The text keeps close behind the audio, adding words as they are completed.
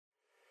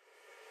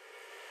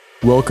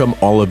Welcome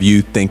all of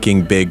you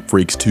Thinking Big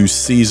Freaks to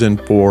Season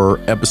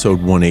 4, Episode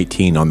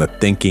 118 on the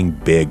Thinking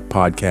Big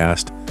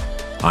podcast.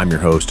 I'm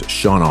your host,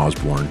 Sean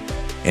Osborne,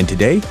 and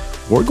today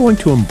we're going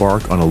to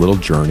embark on a little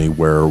journey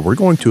where we're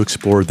going to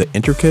explore the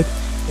intricate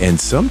and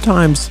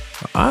sometimes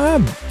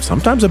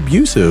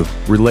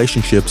abusive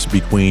relationships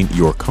between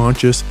your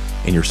conscious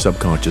and your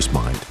subconscious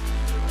mind.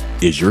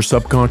 Is your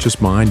subconscious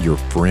mind your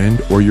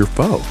friend or your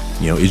foe?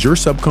 Is your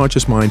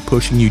subconscious mind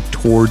pushing you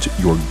towards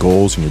your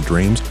goals and your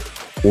dreams?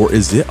 Or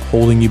is it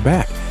holding you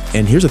back?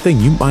 And here's the thing,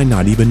 you might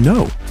not even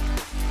know.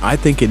 I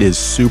think it is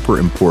super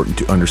important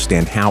to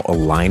understand how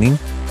aligning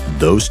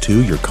those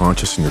two, your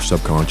conscious and your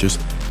subconscious,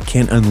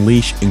 can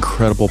unleash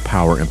incredible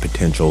power and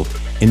potential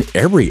in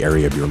every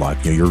area of your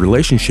life. Your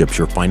relationships,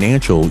 your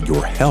financial,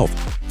 your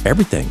health,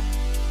 everything.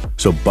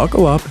 So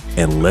buckle up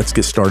and let's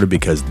get started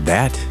because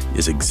that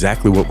is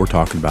exactly what we're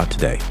talking about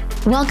today.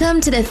 Welcome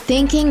to the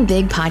Thinking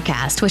Big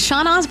podcast with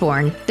Sean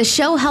Osborne, the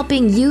show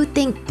helping you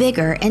think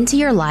bigger into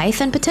your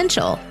life and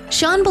potential.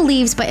 Sean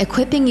believes by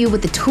equipping you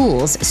with the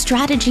tools,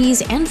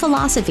 strategies, and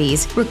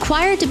philosophies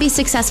required to be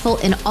successful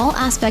in all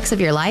aspects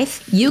of your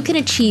life, you can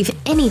achieve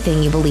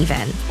anything you believe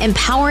in.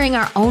 Empowering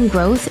our own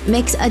growth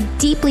makes a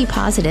deeply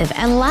positive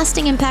and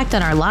lasting impact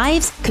on our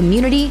lives,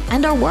 community,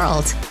 and our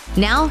world.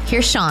 Now,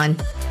 here's Sean.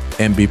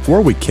 And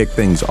before we kick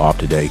things off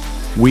today,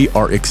 we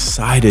are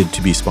excited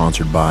to be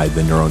sponsored by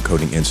the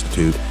Neuroencoding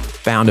Institute,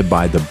 founded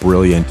by the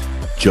brilliant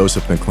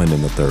Joseph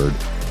McClendon III.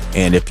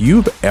 And if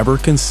you've ever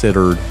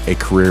considered a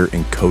career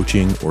in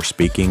coaching or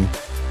speaking,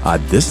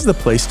 this is the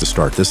place to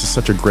start. This is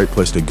such a great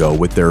place to go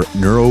with their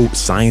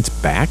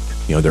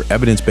neuroscience-backed, their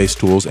evidence-based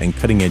tools and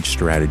cutting-edge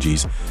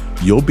strategies.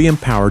 You'll be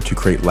empowered to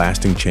create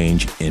lasting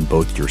change in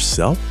both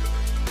yourself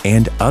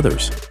and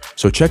others.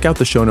 So check out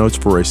the show notes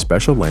for a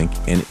special link.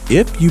 And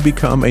if you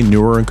become a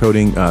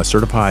neuroencoding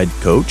certified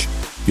coach,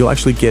 you'll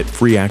actually get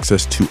free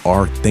access to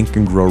our Think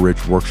and Grow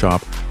Rich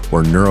workshop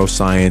where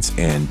neuroscience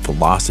and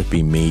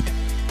philosophy meet.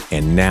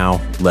 And now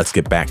let's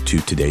get back to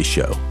today's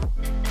show.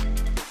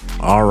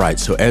 All right.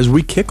 So as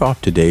we kick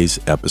off today's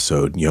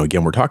episode,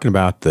 again, we're talking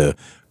about the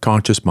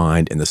conscious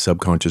mind and the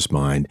subconscious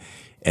mind,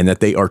 and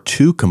that they are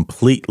two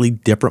completely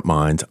different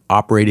minds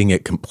operating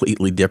at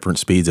completely different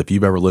speeds. If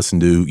you've ever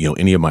listened to,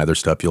 any of my other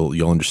stuff,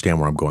 you'll understand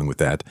where I'm going with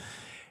that.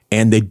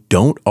 And they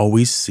don't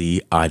always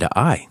see eye to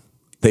eye.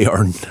 They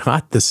are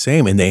not the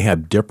same, and they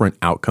have different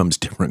outcomes,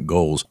 different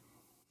goals.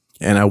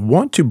 And I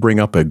want to bring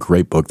up a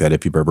great book that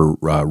if you've ever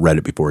read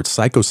it before, it's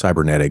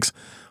Psycho-Cybernetics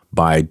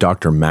by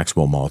Dr.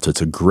 Maxwell Maltz.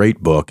 It's a great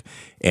book.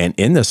 And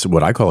in this,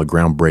 what I call a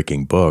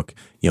groundbreaking book,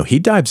 he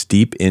dives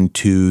deep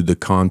into the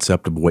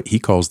concept of what he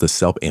calls the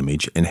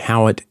self-image and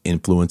how it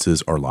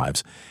influences our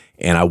lives.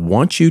 And I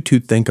want you to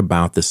think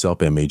about the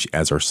self-image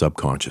as our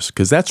subconscious,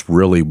 because that's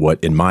really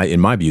what, in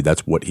my view,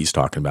 that's what he's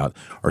talking about.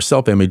 Our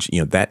self-image,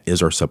 that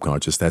is our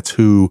subconscious. That's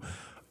who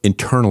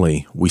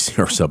internally we see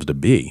ourselves to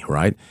be,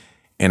 right?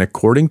 And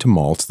according to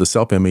Maltz, the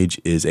self-image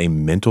is a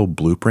mental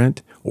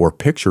blueprint or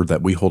picture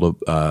that we hold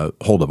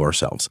of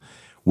ourselves,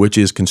 which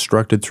is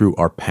constructed through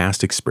our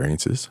past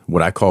experiences,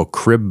 what I call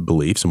crib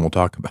beliefs, and we'll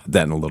talk about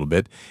that in a little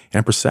bit,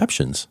 and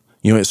perceptions.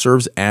 It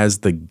serves as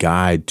the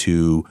guide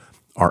to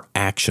our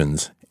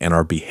actions and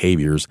our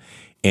behaviors,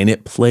 and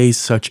it plays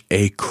such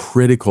a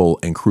critical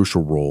and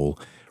crucial role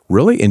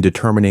really in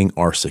determining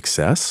our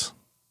success,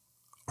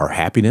 our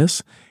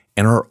happiness,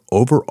 and our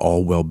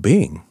overall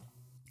well-being.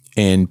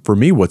 And for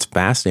me, what's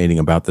fascinating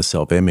about the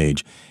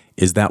self-image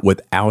is that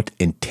without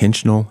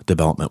intentional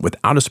development,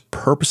 without us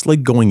purposely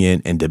going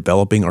in and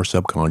developing our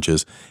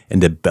subconscious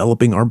and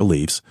developing our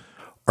beliefs,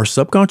 our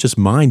subconscious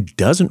mind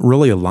doesn't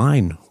really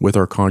align with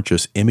our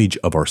conscious image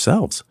of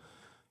ourselves.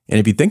 And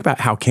if you think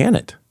about how can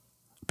it?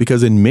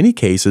 Because in many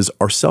cases,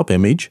 our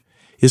self-image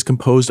is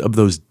composed of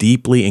those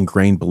deeply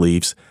ingrained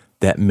beliefs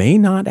that may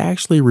not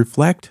actually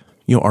reflect,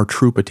 our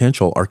true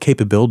potential, our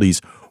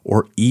capabilities,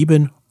 or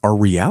even our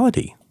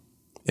reality.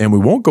 And we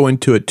won't go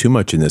into it too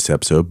much in this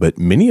episode, but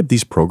many of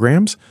these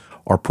programs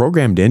are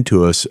programmed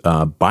into us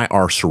by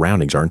our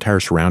surroundings, our entire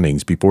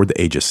surroundings before the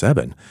age of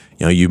 7.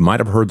 You might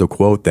have heard the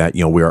quote that,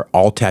 we are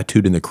all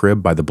tattooed in the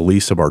crib by the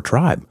beliefs of our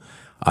tribe.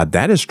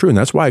 That is true. And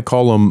that's why I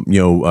call them,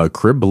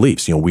 crib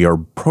beliefs. We are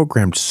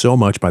programmed so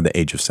much by the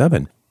age of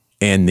 7.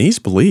 And these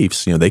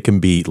beliefs, they can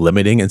be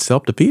limiting and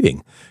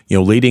self-defeating,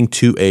 leading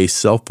to a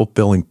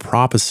self-fulfilling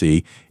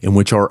prophecy in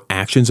which our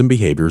actions and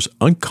behaviors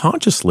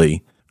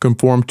unconsciously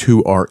conform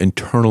to our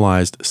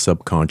internalized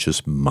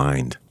subconscious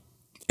mind.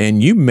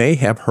 And you may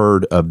have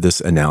heard of this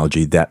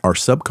analogy that our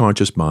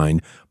subconscious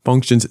mind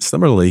functions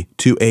similarly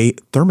to a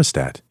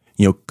thermostat,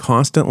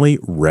 constantly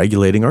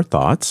regulating our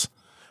thoughts,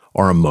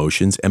 our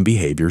emotions, and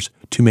behaviors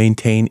to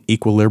maintain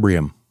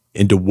equilibrium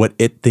into what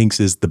it thinks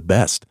is the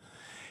best.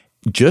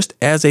 Just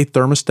as a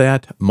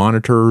thermostat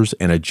monitors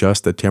and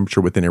adjusts the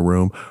temperature within a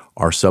room,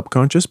 our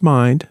subconscious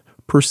mind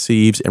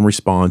perceives and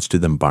responds to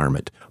the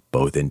environment,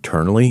 both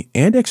internally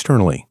and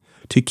externally,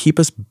 to keep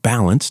us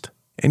balanced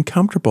and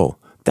comfortable.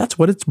 That's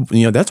what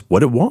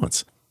it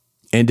wants.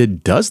 And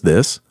it does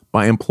this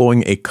by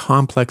employing a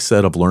complex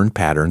set of learned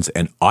patterns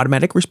and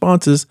automatic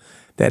responses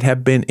that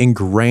have been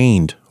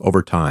ingrained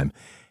over time,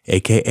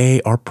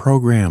 aka our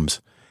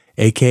programs,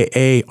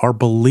 aka our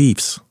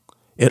beliefs.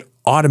 It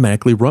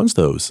automatically runs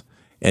those.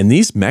 And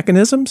these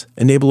mechanisms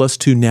enable us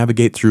to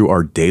navigate through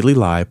our daily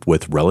life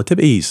with relative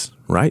ease,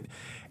 right?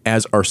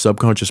 As our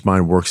subconscious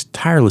mind works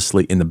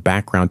tirelessly in the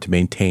background to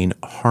maintain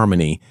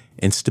harmony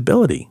and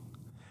stability.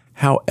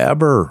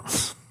 However,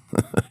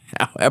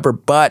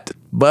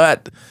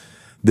 but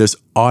this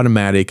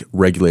automatic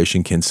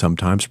regulation can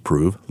sometimes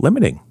prove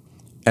limiting,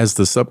 as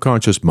the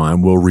subconscious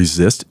mind will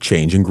resist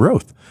change and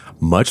growth,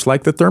 much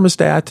like the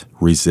thermostat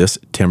resists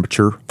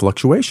temperature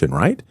fluctuation,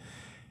 right?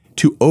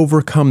 To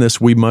overcome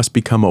this, we must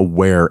become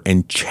aware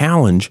and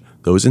challenge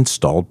those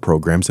installed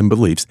programs and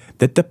beliefs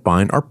that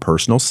define our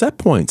personal set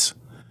points,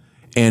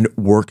 and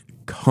work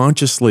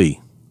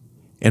consciously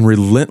and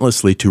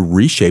relentlessly to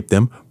reshape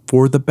them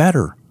for the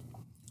better.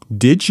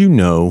 Did you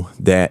know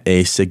that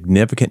a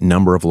significant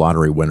number of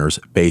lottery winners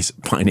face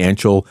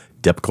financial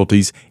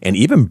difficulties and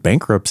even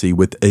bankruptcy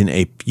within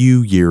a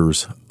few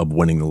years of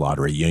winning the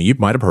lottery? You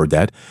might have heard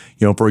that.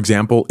 For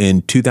example,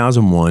 in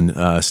 2001,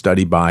 a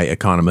study by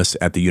economists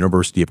at the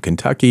University of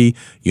Kentucky,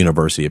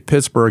 University of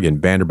Pittsburgh,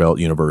 and Vanderbilt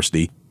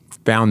University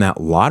found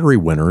that lottery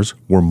winners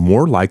were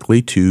more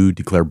likely to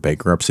declare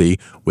bankruptcy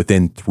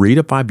within 3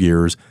 to 5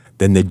 years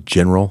than the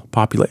general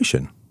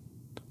population.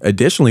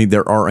 Additionally,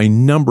 there are a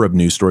number of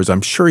news stories,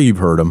 I'm sure you've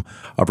heard them,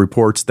 of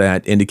reports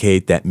that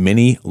indicate that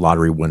many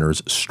lottery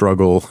winners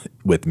struggle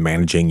with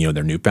managing,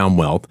 their newfound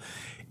wealth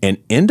and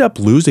end up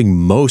losing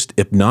most,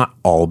 if not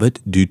all of it,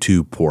 due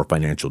to poor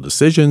financial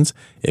decisions,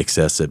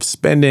 excessive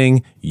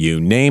spending, you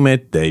name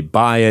it, they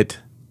buy it.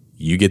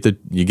 You get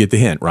the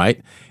hint,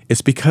 right?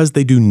 It's because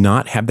they do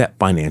not have that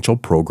financial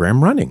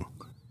program running.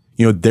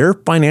 Their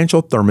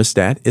financial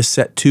thermostat is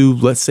set to,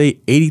 let's say,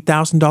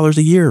 $80,000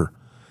 a year.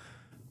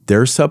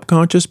 Their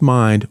subconscious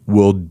mind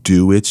will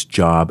do its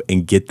job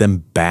and get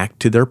them back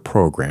to their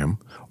program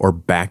or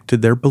back to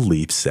their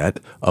belief set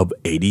of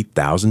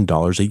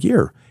 $80,000 a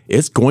year.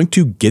 It's going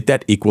to get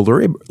that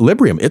equilibrium.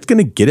 It's going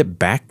to get it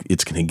back.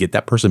 It's going to get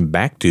that person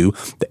back to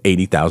the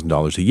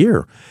 $80,000 a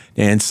year.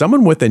 And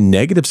someone with a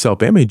negative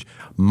self-image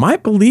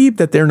might believe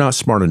that they're not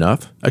smart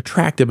enough,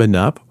 attractive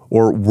enough,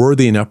 or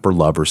worthy enough for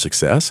love or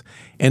success,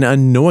 and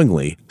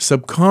unknowingly,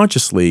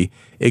 subconsciously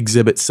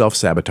exhibit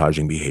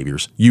self-sabotaging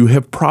behaviors. You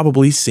have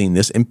probably seen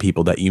this in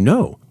people that you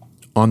know.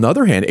 On the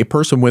other hand, a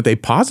person with a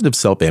positive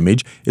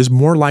self-image is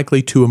more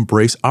likely to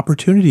embrace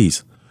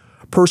opportunities,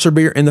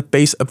 persevere in the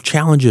face of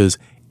challenges,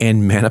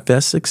 and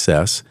manifest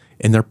success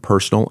in their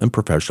personal and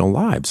professional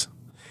lives.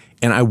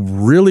 And I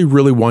really,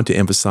 really want to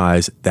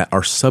emphasize that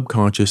our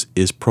subconscious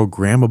is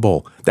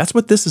programmable. That's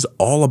what this is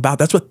all about.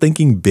 That's what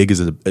thinking big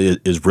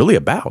is really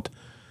about.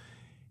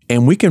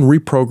 And we can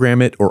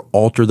reprogram it or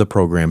alter the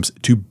programs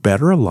to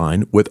better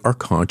align with our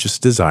conscious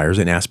desires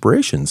and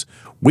aspirations.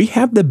 We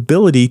have the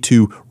ability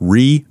to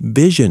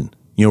revision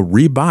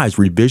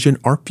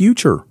our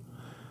future.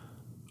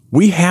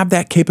 We have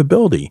that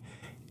capability.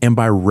 And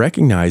by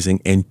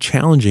recognizing and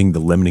challenging the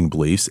limiting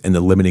beliefs and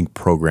the limiting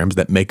programs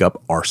that make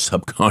up our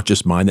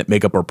subconscious mind, that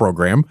make up our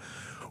program,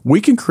 we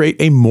can create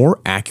a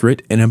more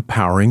accurate and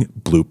empowering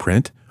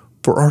blueprint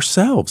for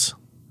ourselves.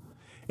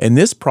 And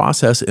this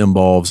process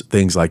involves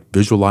things like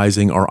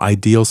visualizing our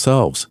ideal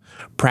selves,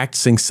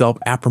 practicing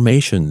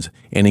self-affirmations,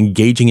 and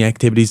engaging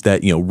activities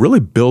that, really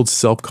build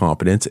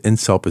self-confidence and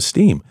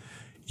self-esteem.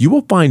 You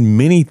will find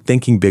many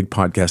Thinking Big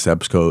podcast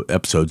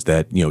episodes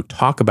that,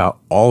 talk about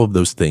all of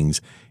those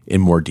things in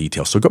more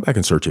detail. So go back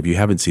and search if you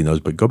haven't seen those,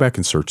 but go back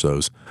and search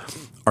those.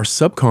 Our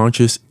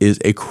subconscious is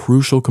a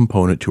crucial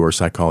component to our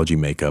psychology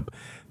makeup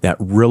that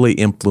really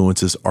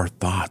influences our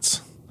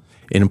thoughts.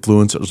 It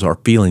influences our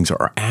feelings,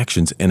 our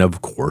actions, and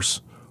of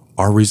course,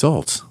 our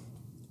results.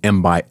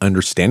 And by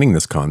understanding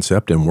this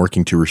concept and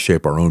working to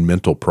reshape our own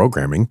mental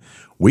programming,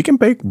 we can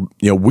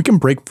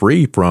break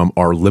free from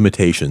our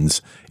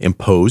limitations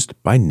imposed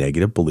by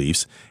negative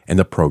beliefs and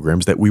the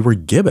programs that we were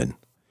given,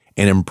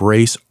 and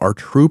embrace our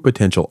true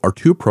potential, our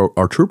true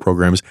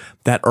programs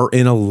that are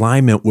in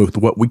alignment with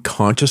what we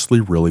consciously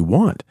really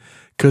want.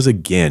 Because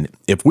again,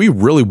 if we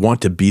really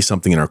want to be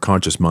something in our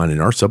conscious mind and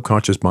our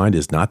subconscious mind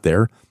is not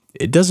there,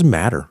 it doesn't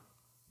matter.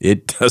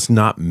 It does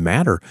not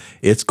matter.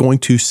 It's going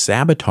to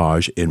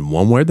sabotage in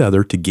one way or the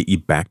other to get you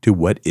back to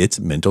what its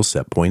mental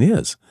set point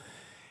is.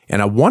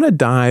 And I want to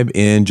dive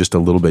in just a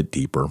little bit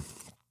deeper.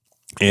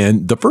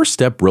 And the first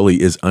step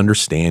really is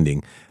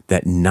understanding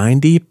that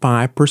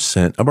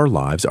 95% of our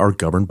lives are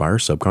governed by our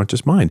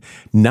subconscious mind.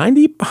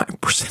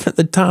 95% of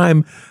the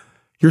time,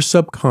 your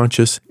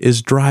subconscious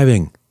is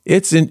driving.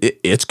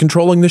 It's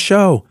controlling the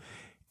show.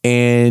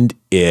 And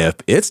if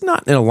it's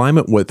not in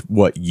alignment with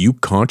what you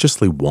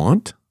consciously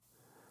want,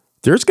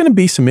 there's going to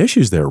be some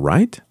issues there,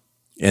 right?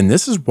 And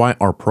this is why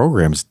our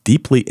programs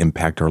deeply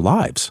impact our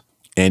lives.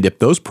 And if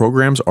those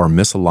programs are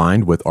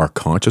misaligned with our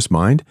conscious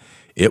mind,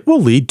 it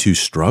will lead to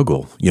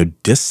struggle,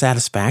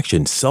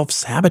 dissatisfaction,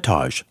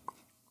 self-sabotage.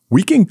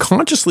 We can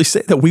consciously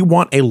say that we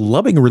want a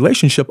loving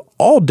relationship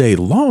all day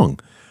long,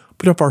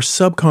 But if our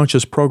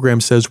subconscious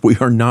program says we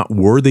are not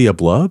worthy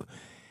of love,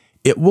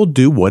 it will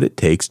do what it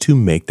takes to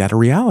make that a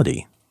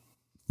reality.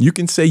 You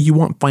can say you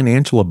want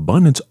financial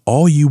abundance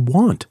all you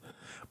want,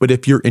 but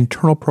if your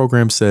internal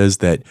program says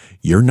that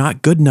you're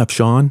not good enough,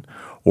 Sean,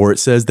 or it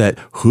says that,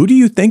 who do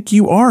you think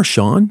you are,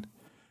 Sean?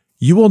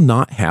 You will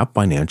not have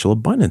financial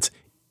abundance,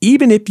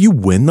 even if you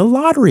win the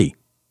lottery,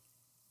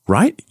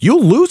 right?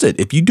 You'll lose it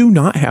if you do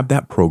not have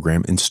that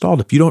program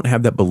installed, if you don't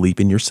have that belief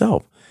in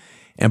yourself.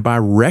 And by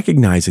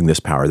recognizing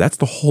this power, that's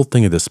the whole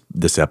thing of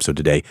this episode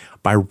today.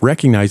 By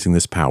recognizing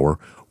this power,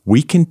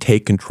 we can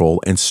take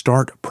control and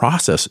start the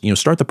process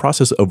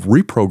of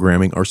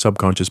reprogramming our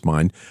subconscious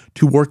mind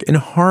to work in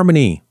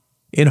harmony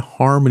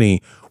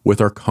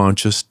with our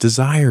conscious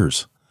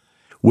desires.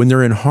 When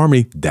they're in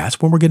harmony, that's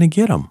when we're going to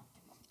get them.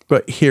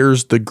 But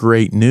here's the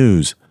great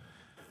news.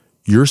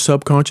 Your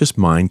subconscious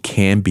mind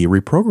can be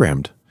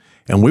reprogrammed.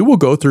 And we will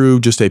go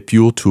through just a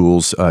few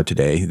tools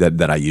today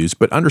that I use,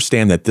 but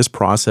understand that this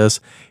process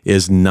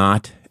is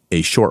not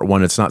a short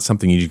one. It's not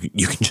something you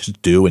can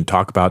just do and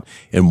talk about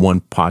in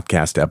one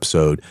podcast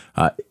episode.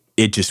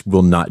 It just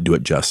will not do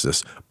it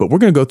justice. But we're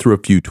going to go through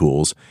a few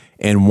tools.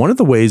 And one of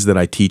the ways that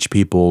I teach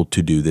people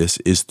to do this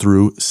is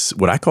through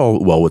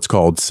what's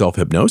called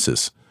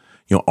self-hypnosis.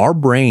 Our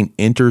brain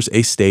enters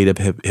a state of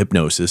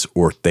hypnosis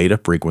or theta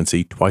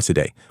frequency twice a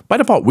day. By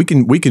default,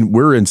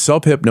 we're in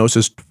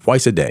self-hypnosis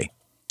twice a day.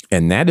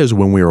 And that is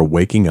when we are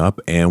waking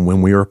up and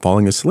when we are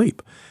falling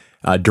asleep.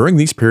 During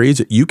these periods,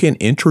 you can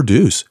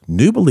introduce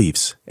new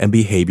beliefs and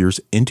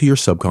behaviors into your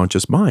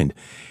subconscious mind.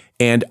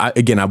 And I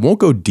won't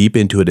go deep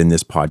into it in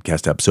this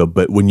podcast episode,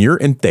 but when you're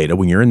in theta,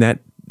 when you're in that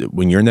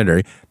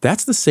area,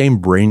 that's the same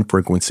brain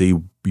frequency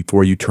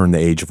before you turn the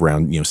age of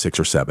around 6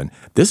 or 7.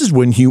 This is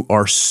when you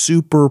are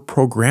super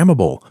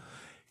programmable.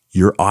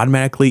 You're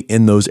automatically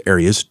in those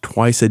areas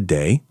twice a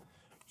day.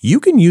 You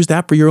can use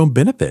that for your own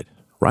benefit,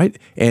 right?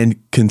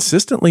 And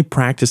consistently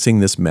practicing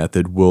this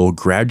method will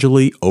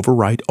gradually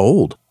overwrite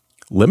old,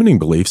 limiting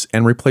beliefs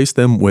and replace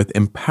them with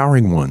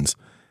empowering ones.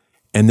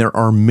 And there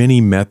are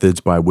many methods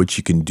by which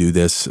you can do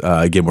this.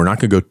 Again, we're not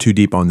going to go too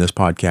deep on this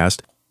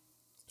podcast.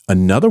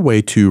 Another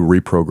way to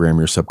reprogram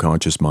your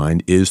subconscious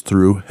mind is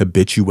through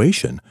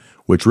habituation,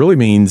 which really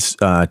means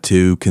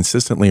to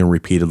consistently and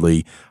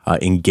repeatedly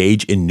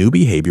engage in new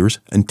behaviors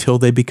until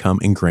they become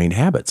ingrained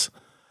habits.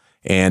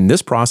 And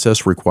this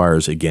process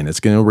requires, again, it's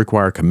going to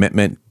require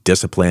commitment,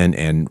 discipline,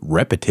 and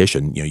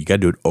repetition. You got to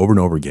do it over and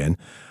over again.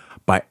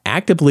 By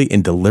actively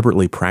and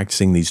deliberately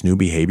practicing these new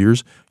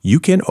behaviors, you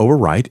can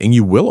overwrite and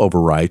you will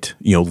overwrite,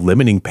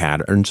 limiting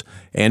patterns.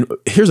 And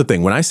here's the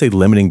thing, when I say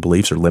limiting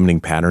beliefs or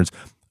limiting patterns,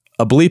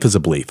 a belief is a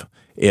belief.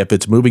 If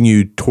it's moving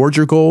you towards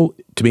your goal,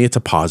 to me, it's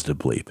a positive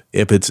belief.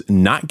 If it's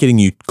not getting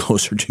you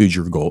closer to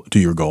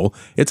your goal,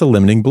 it's a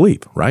limiting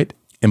belief, right?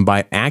 And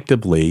by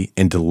actively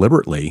and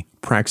deliberately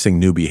practicing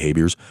new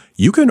behaviors,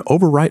 you can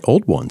overwrite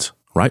old ones,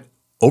 right?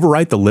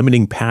 Overwrite the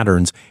limiting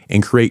patterns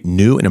and create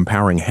new and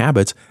empowering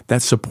habits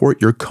that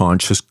support your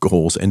conscious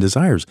goals and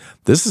desires.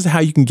 This is how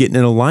you can get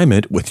in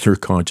alignment with your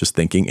conscious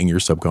thinking and your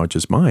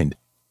subconscious mind.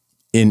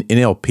 In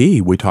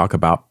NLP, we talk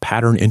about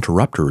pattern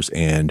interrupters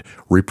and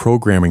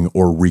reprogramming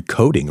or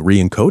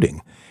re-encoding.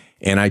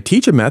 And I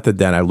teach a method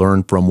that I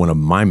learned from one of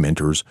my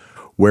mentors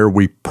where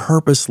we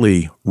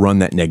purposely run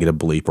that negative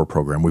belief or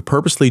program. We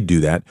purposely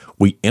do that.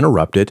 We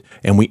interrupt it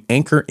and we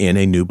anchor in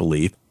a new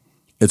belief.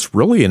 It's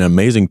really an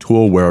amazing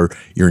tool where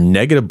your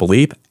negative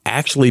belief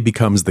actually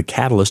becomes the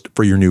catalyst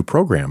for your new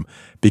program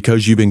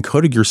because you've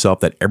encoded yourself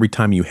that every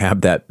time you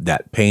have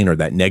that pain or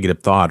that negative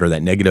thought or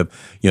that negative,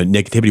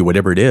 negativity,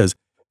 whatever it is,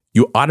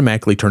 you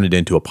automatically turn it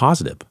into a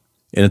positive.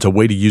 And it's a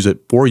way to use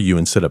it for you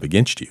instead of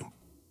against you.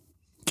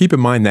 Keep in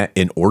mind that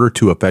in order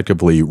to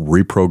effectively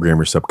reprogram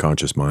your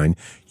subconscious mind,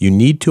 you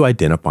need to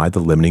identify the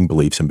limiting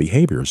beliefs and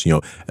behaviors.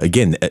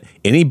 Again,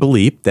 any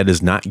belief that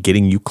is not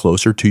getting you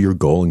closer to your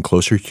goal and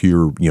closer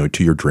to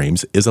your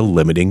dreams is a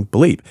limiting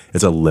belief.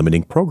 It's a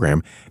limiting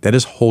program that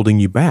is holding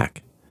you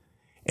back.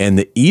 And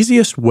the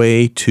easiest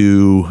way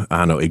to,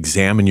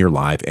 examine your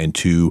life and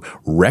to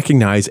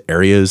recognize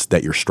areas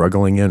that you're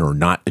struggling in or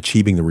not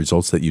achieving the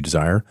results that you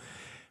desire,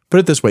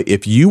 put it this way,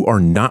 if you are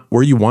not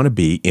where you want to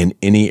be in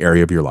any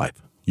area of your life,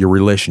 your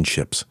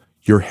relationships,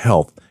 your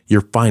health,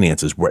 your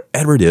finances,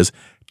 wherever it is,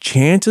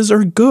 chances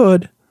are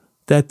good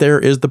that there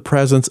is the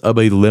presence of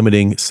a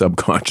limiting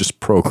subconscious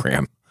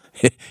program.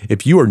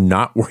 If you are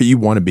not where you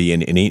want to be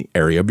in any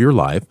area of your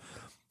life,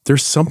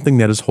 there's something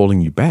that is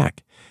holding you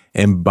back.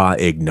 And by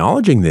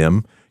acknowledging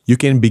them, you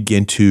can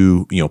begin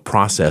to,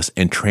 process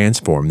and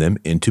transform them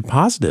into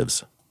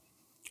positives.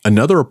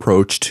 Another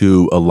approach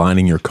to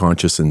aligning your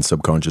conscious and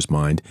subconscious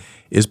mind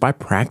is by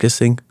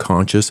practicing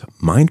conscious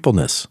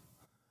mindfulness.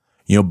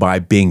 By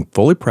being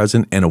fully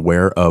present and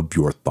aware of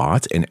your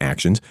thoughts and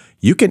actions,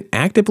 you can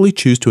actively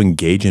choose to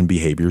engage in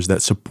behaviors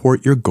that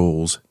support your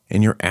goals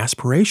and your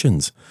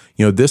aspirations.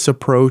 This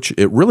approach,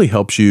 it really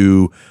helps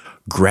you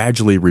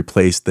gradually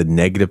replace the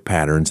negative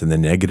patterns and the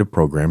negative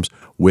programs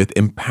with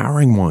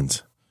empowering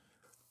ones.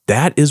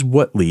 That is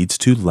what leads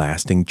to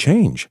lasting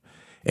change.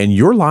 And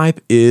your life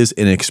is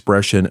an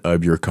expression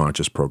of your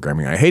conscious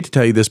programming. I hate to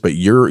tell you this, but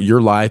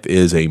your life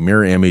is a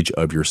mirror image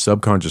of your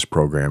subconscious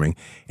programming.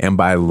 And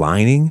by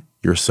aligning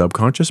your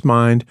subconscious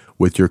mind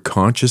with your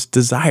conscious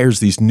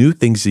desires, these new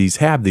things these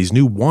have, these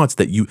new wants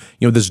that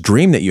this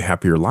dream that you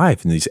have for your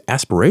life and these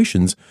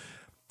aspirations,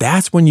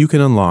 that's when you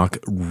can unlock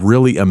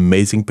really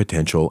amazing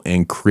potential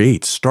and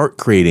start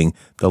creating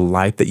the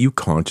life that you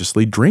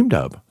consciously dreamed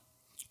of.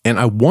 And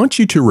I want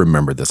you to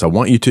remember this. I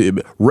want you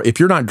to, if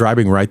you're not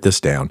driving, write this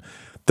down.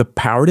 The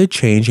power to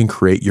change and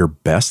create your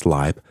best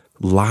life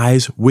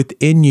lies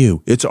within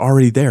you. It's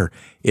already there.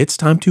 It's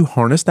time to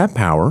harness that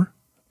power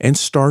and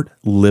start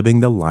living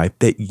the life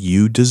that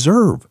you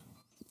deserve.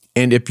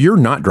 And if you're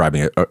not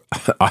driving,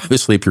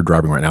 obviously if you're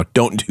driving right now,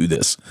 don't do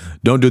this.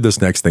 Don't do this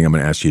next thing I'm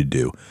going to ask you to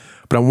do.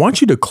 But I want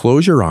you to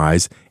close your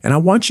eyes and I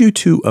want you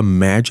to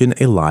imagine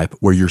a life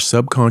where your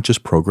subconscious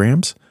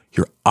programs,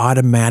 your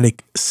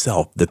automatic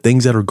self, the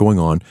things that are going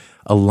on,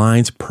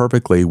 aligns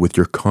perfectly with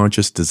your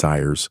conscious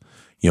desires,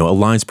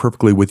 aligns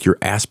perfectly with your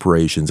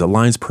aspirations,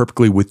 aligns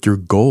perfectly with your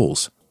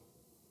goals.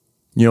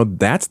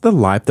 That's the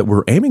life that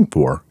we're aiming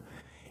for.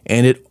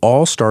 And it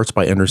all starts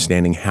by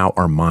understanding how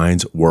our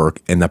minds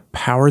work and the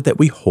power that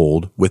we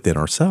hold within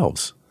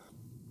ourselves.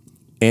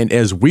 And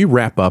as we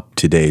wrap up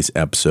today's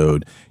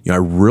episode, I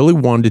really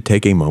wanted to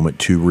take a moment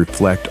to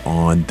reflect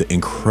on the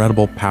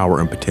incredible power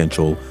and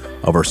potential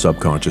of our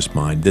subconscious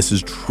mind. This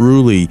is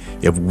truly,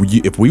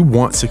 if we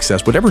want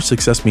success, whatever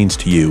success means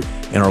to you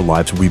in our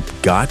lives,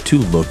 we've got to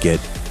look at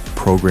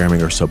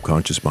programming our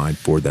subconscious mind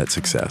for that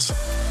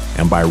success.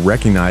 And by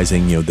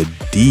recognizing, the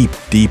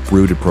deep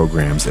rooted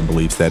programs and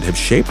beliefs that have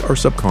shaped our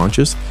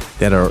subconscious,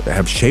 that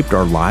have shaped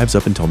our lives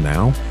up until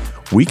now,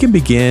 we can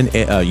begin,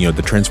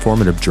 the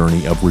transformative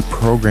journey of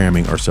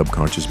reprogramming our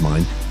subconscious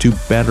mind to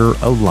better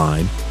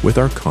align with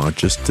our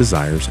conscious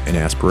desires and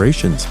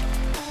aspirations.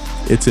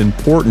 It's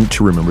important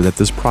to remember that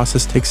this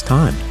process takes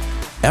time,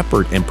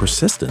 effort, and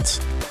persistence.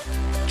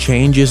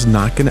 Change is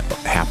not going to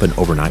happen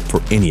overnight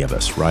for any of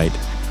us, right?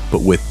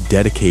 But with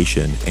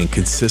dedication and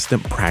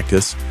consistent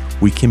practice,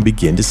 we can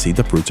begin to see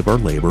the fruits of our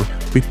labor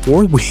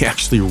before we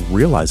actually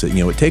realize it.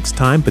 It takes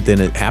time, but then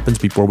it happens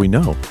before we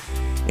know.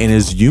 And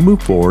as you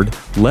move forward,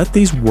 let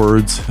these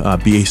words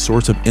be a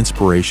source of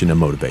inspiration and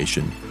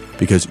motivation,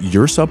 because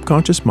your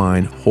subconscious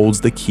mind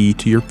holds the key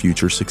to your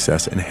future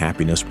success and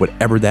happiness,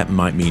 whatever that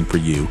might mean for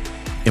you.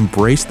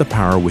 Embrace the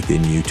power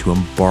within you to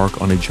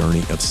embark on a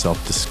journey of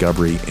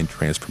self-discovery and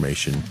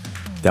transformation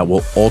that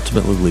will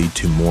ultimately lead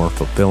to more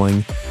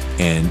fulfilling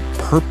and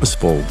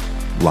purposeful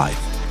life.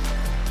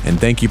 And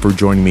thank you for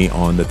joining me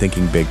on the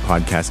Thinking Big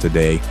podcast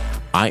today.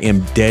 I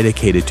am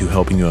dedicated to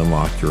helping you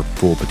unlock your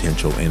full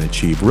potential and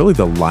achieve really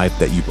the life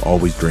that you've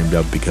always dreamed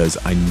of, because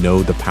I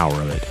know the power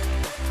of it.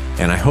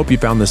 And I hope you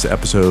found this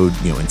episode,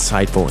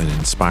 insightful and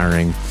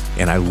inspiring.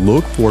 And I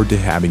look forward to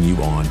having you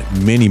on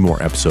many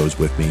more episodes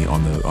with me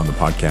on the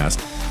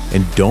podcast.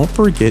 And don't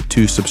forget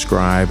to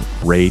subscribe,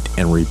 rate,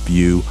 and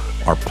review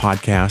our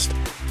podcast.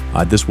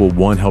 This will,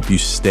 one, help you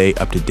stay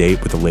up to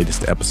date with the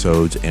latest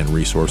episodes and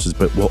resources,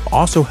 but will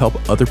also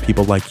help other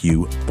people like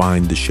you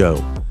find the show.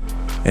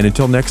 And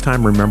until next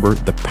time, remember,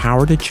 the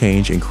power to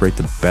change and create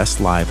the best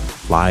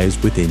life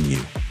lies within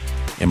you.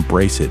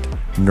 Embrace it,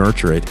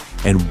 nurture it,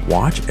 and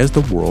watch as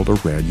the world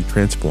around you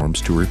transforms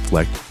to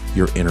reflect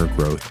your inner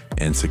growth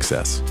and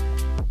success.